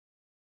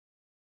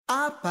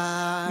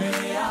Apa,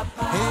 hey,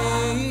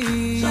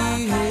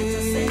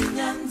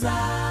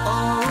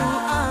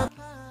 oh,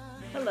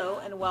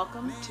 Hello and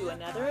welcome to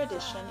another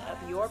edition of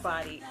Your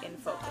Body in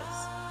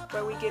Focus,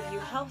 where we give you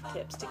health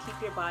tips to keep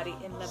your body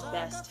in the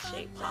best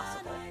shape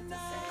possible.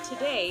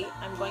 Today,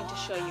 I'm going to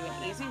show you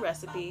an easy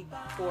recipe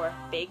for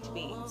baked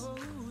beans.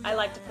 I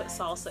like to put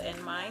salsa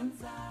in mine,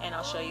 and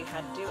I'll show you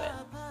how to do it.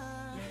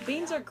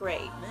 Beans are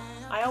great.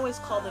 I always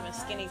call them a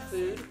skinny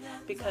food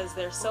because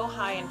they're so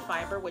high in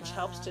fiber, which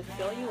helps to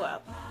fill you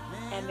up,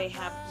 and they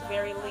have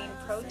very lean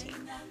protein,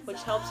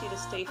 which helps you to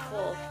stay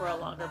full for a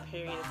longer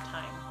period of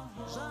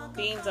time.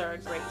 Beans are a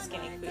great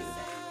skinny food.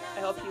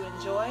 I hope you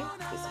enjoy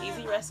this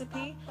easy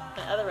recipe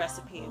and other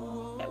recipes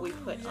that we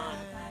put on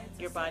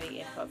Your Body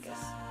in Focus.